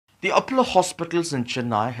The Apollo Hospitals in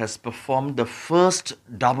Chennai has performed the first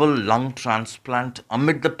double lung transplant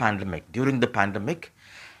amid the pandemic. During the pandemic,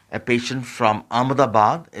 a patient from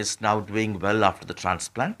Ahmedabad is now doing well after the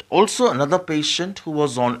transplant. Also, another patient who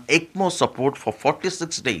was on ECMO support for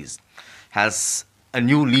 46 days has a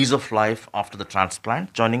new lease of life after the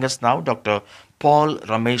transplant. Joining us now, Dr. Paul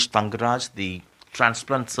Ramesh Thangaraj, the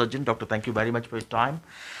transplant surgeon. Doctor, thank you very much for your time.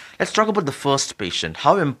 Let's talk about the first patient.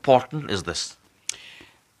 How important is this?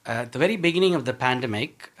 At the very beginning of the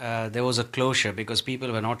pandemic, there was a closure because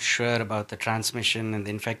people were not sure about the transmission and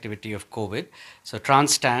the infectivity of COVID. So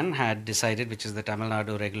TransTan had decided, which is the Tamil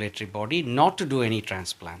Nadu regulatory body, not to do any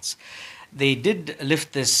transplants. They did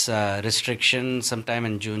lift this restriction sometime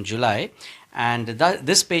in June, July, and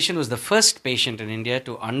this patient was the first patient in India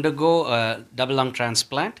to undergo a double lung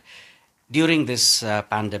transplant during this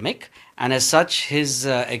pandemic. And as such, his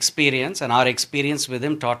experience and our experience with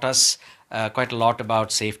him taught us quite a lot about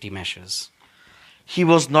safety measures. He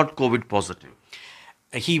was not COVID positive.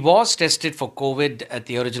 He was tested for COVID at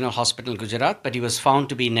the original hospital in Gujarat, but he was found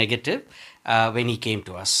to be negative when he came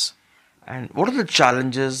to us. And what are the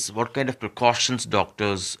challenges? What kind of precautions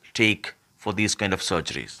doctors take for these kind of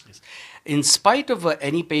surgeries? In spite of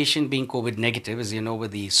any patient being COVID negative, as you know,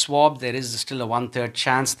 with the swab, there is still a 1/3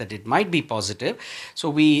 chance that it might be positive. So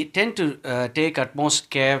we tend to take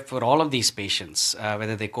utmost care for all of these patients,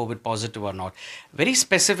 whether they're COVID positive or not. Very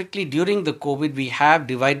specifically, during the COVID, we have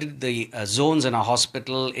divided the zones in our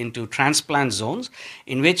hospital into transplant zones,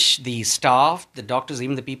 in which the staff, the doctors,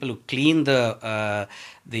 even the people who clean the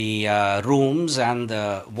rooms and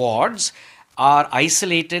the wards, are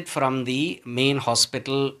isolated from the main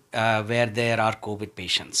hospital where there are COVID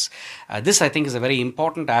patients. This, I think, is a very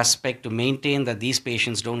important aspect to maintain that these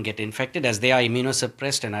patients don't get infected, as they are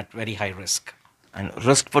immunosuppressed and at very high risk. And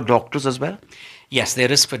risk for doctors as well? Yes,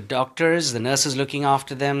 there is for doctors, the nurses looking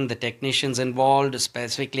after them, the technicians involved,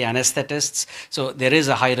 specifically anesthetists. So there is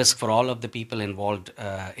a high risk for all of the people involved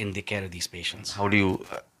in the care of these patients. How do you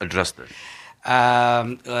address this?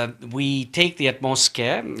 We take the utmost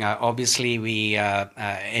care. Obviously, we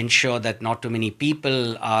ensure that not too many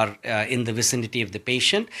people are in the vicinity of the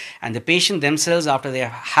patient, and the patient themselves, after they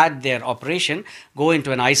have had their operation, go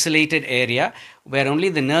into an isolated area where only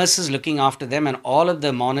the nurses looking after them and all of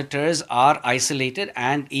the monitors are isolated,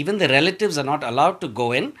 and even the relatives are not allowed to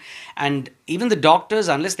go in, and even the doctors,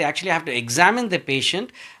 unless they actually have to examine the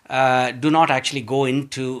patient, do not actually go in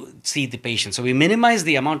to see the patient. So we minimize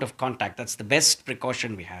the amount of contact. That's the best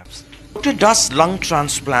precaution we have. Doctor, does lung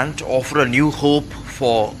transplant offer a new hope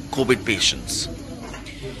for COVID patients?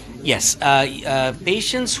 Yes,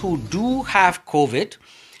 patients who do have COVID,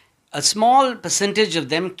 a small percentage of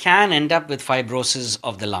them can end up with fibrosis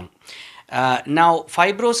of the lung. Now,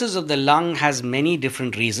 fibrosis of the lung has many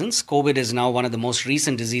different reasons. COVID is now one of the most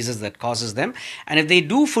recent diseases that causes them. And if they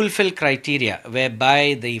do fulfill criteria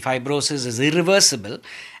whereby the fibrosis is irreversible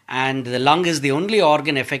and the lung is the only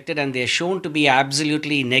organ affected and they are shown to be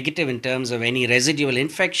absolutely negative in terms of any residual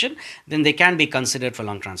infection, then they can be considered for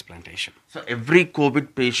lung transplantation. So every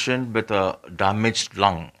COVID patient with a damaged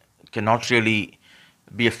lung cannot really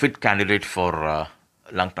be a fit candidate for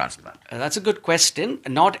lung transplant? That's a good question.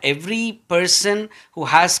 Not every person who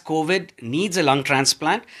has COVID needs a lung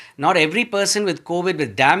transplant. Not every person with COVID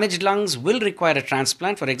with damaged lungs will require a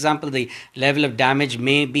transplant. For example, the level of damage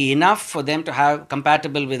may be enough for them to have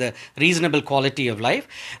compatible with a reasonable quality of life.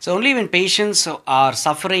 So only when patients are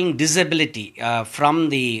suffering disability from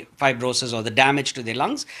the fibrosis or the damage to their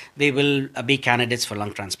lungs, they will be candidates for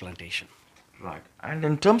lung transplantation. Right. And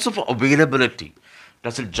in terms of availability,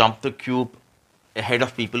 does it jump the queue ahead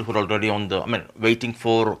of people who are already waiting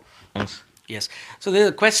for? Yes. So there's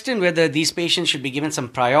a question whether these patients should be given some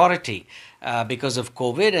priority because of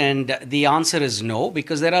COVID, and the answer is no,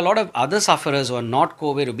 because there are a lot of other sufferers who are not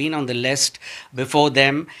COVID, who've been on the list before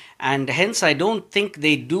them, and hence I don't think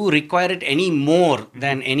they do require it any more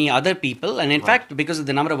than any other people. And in fact, because of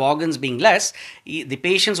the number of organs being less, the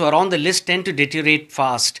patients who are on the list tend to deteriorate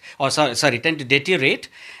tend to deteriorate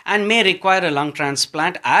and may require a lung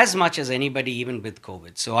transplant as much as anybody, even with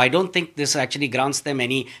COVID. So I don't think this actually grants them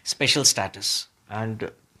any special status.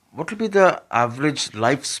 And what will be the average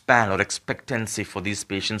lifespan or expectancy for these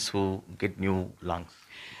patients who get new lungs?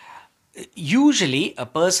 Usually, a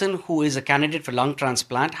person who is a candidate for lung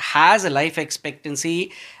transplant has a life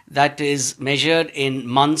expectancy that is measured in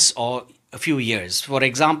months or a few years. For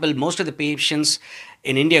example, most of the patients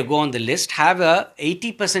in India go on the list have a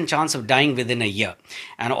 80% chance of dying within a year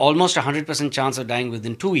and almost 100% chance of dying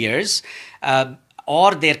within 2 years.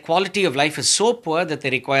 Or their quality of life is so poor that they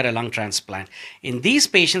require a lung transplant. In these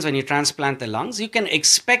patients, when you transplant the lungs, you can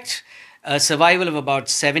expect a survival of about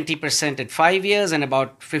 70% at 5 years and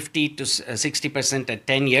about 50 to 60% at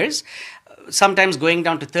 10 years. Sometimes going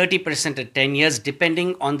down to 30% at 10 years,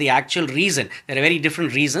 depending on the actual reason. There are very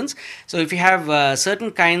different reasons. So if you have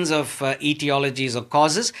certain kinds of etiologies or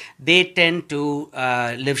causes, they tend to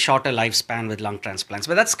live shorter lifespan with lung transplants.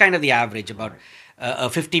 But that's kind of the average, about a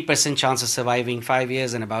 50% chance of surviving 5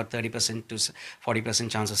 years and about 30% to 40%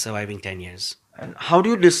 chance of surviving 10 years. And how do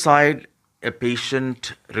you decide a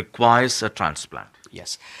patient requires a transplant?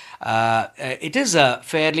 Yes. It is a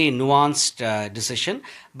fairly nuanced decision.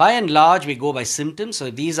 By and large, we go by symptoms. So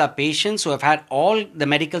these are patients who have had all the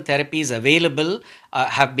medical therapies available,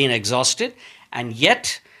 have been exhausted, and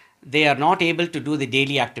yet they are not able to do the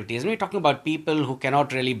daily activities. And we're talking about people who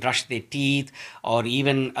cannot really brush their teeth or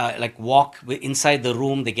even like walk inside the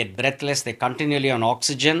room. They get breathless. They're continually on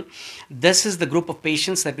oxygen. This is the group of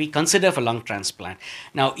patients that we consider for lung transplant.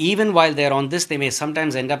 Now, even while they're on this, they may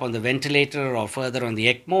sometimes end up on the ventilator or further on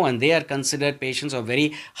the ECMO, and they are considered patients of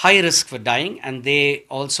very high risk for dying, and they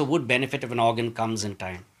also would benefit if an organ comes in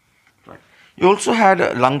time. You also had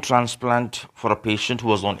a lung transplant for a patient who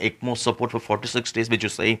was on ECMO support for 46 days, which you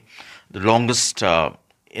say the longest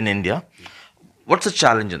in India. What's the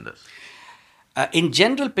challenge in this? In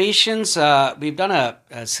general, patients, we've done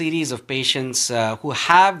a series of patients who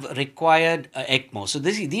have required ECMO. So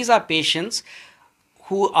these are patients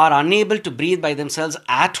who are unable to breathe by themselves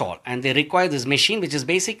at all, and they require this machine, which is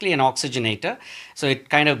basically an oxygenator. So it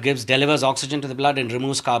kind of delivers oxygen to the blood and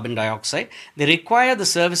removes carbon dioxide. They require the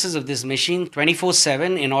services of this machine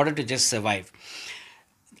 24/7 in order to just survive.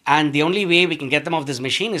 And the only way we can get them off this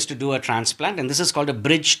machine is to do a transplant, and this is called a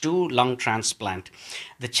bridge to lung transplant.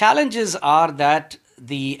 The challenges are that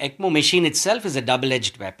the ECMO machine itself is a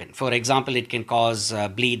double-edged weapon. For example, it can cause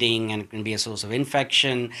bleeding, and it can be a source of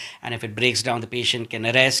infection, and if it breaks down, the patient can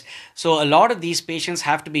arrest. So a lot of these patients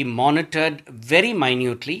have to be monitored very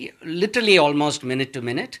minutely, literally almost minute to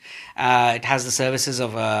minute. It has the services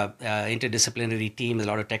of an interdisciplinary team with a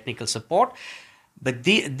lot of technical support. But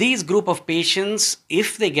these group of patients,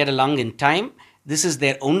 if they get a lung in time, this is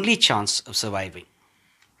their only chance of surviving.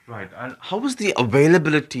 Right. And how is the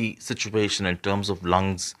availability situation in terms of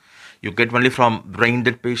lungs? You get only from brain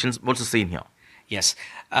dead patients. What's the scene here? Yes.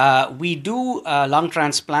 We do lung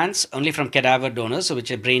transplants only from cadaver donors, so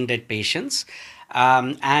which are brain dead patients.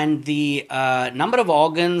 And the number of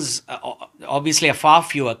organs obviously are far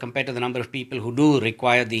fewer compared to the number of people who do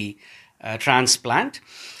require the transplant.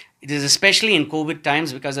 It is especially in COVID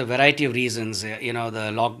times because of a variety of reasons, the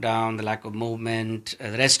lockdown, the lack of movement,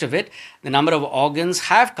 the rest of it. The number of organs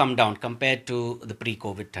have come down compared to the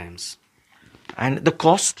pre-COVID times. And the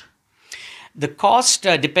cost? The cost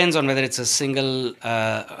depends on whether it's a single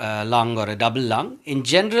lung or a double lung. In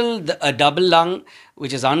general, a double lung,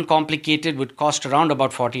 which is uncomplicated, would cost around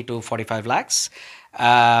about 40 to 45 lakhs.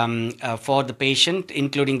 For the patient,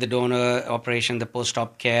 including the donor operation, the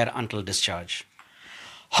post-op care until discharge.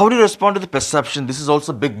 How do you respond to the perception? This is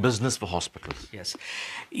also big business for hospitals.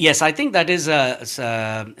 Yes, I think that is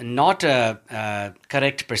not a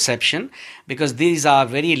correct perception, because these are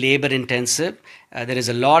very labor intensive. There is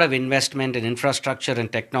a lot of investment in infrastructure and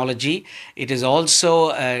technology. It is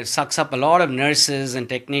also sucks up a lot of nurses and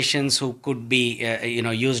technicians who could be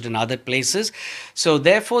used in other places. So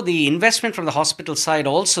therefore, the investment from the hospital side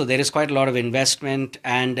also, there is quite a lot of investment,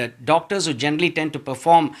 and doctors who generally tend to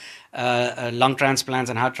perform lung transplants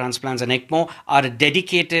and heart transplants and ECMO are a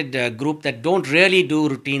dedicated group that don't really do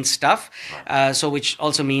routine stuff. Right. So which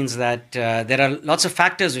also means that there are lots of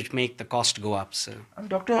factors which make the cost go up. So. And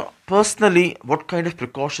doctor, personally, what kind of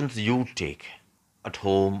precautions do you take at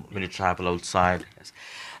home when you travel outside? Yes.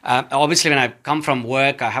 Obviously, when I come from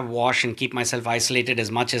work, I have wash and keep myself isolated as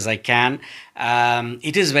much as I can.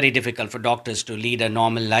 It is very difficult for doctors to lead a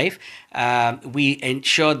normal life. We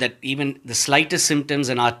ensure that even the slightest symptoms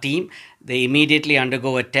in our team, they immediately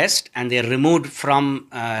undergo a test and they're removed from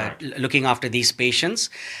looking after these patients.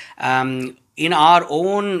 In our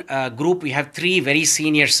own group, we have 3 very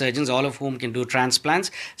senior surgeons, all of whom can do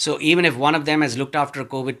transplants. So even if one of them has looked after a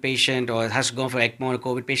COVID patient or has to go for ECMO or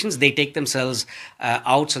COVID patients, they take themselves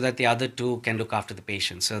out so that the other 2 can look after the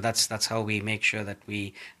patient. So that's how we make sure that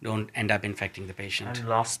we don't end up infecting the patient. And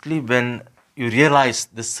lastly, when you realize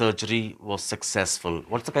this surgery was successful,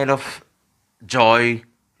 what's the kind of joy,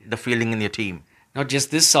 the feeling in your team? Not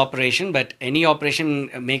just this operation, but any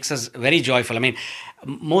operation makes us very joyful. I mean,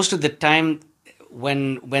 most of the time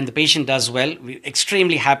when the patient does well, we're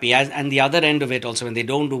extremely happy. And the other end of it also, when they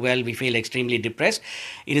don't do well, we feel extremely depressed.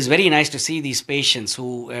 It is very nice to see these patients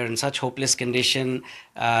who are in such hopeless condition,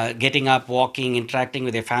 getting up, walking, interacting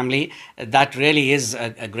with their family. That really is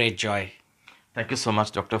a great joy. Thank you so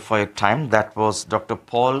much, Doctor, for your time. That was Dr.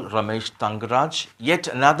 Paul Ramesh Thangaraj. Yet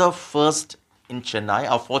another first in Chennai,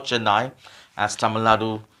 or for Chennai, as Tamil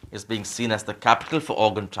Nadu is being seen as the capital for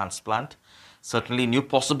organ transplant. Certainly new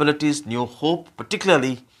possibilities, new hope,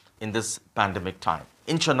 particularly in this pandemic time.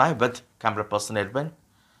 In Chennai with camera person Edwin,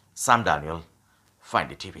 Sam Daniel, Find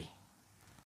TV.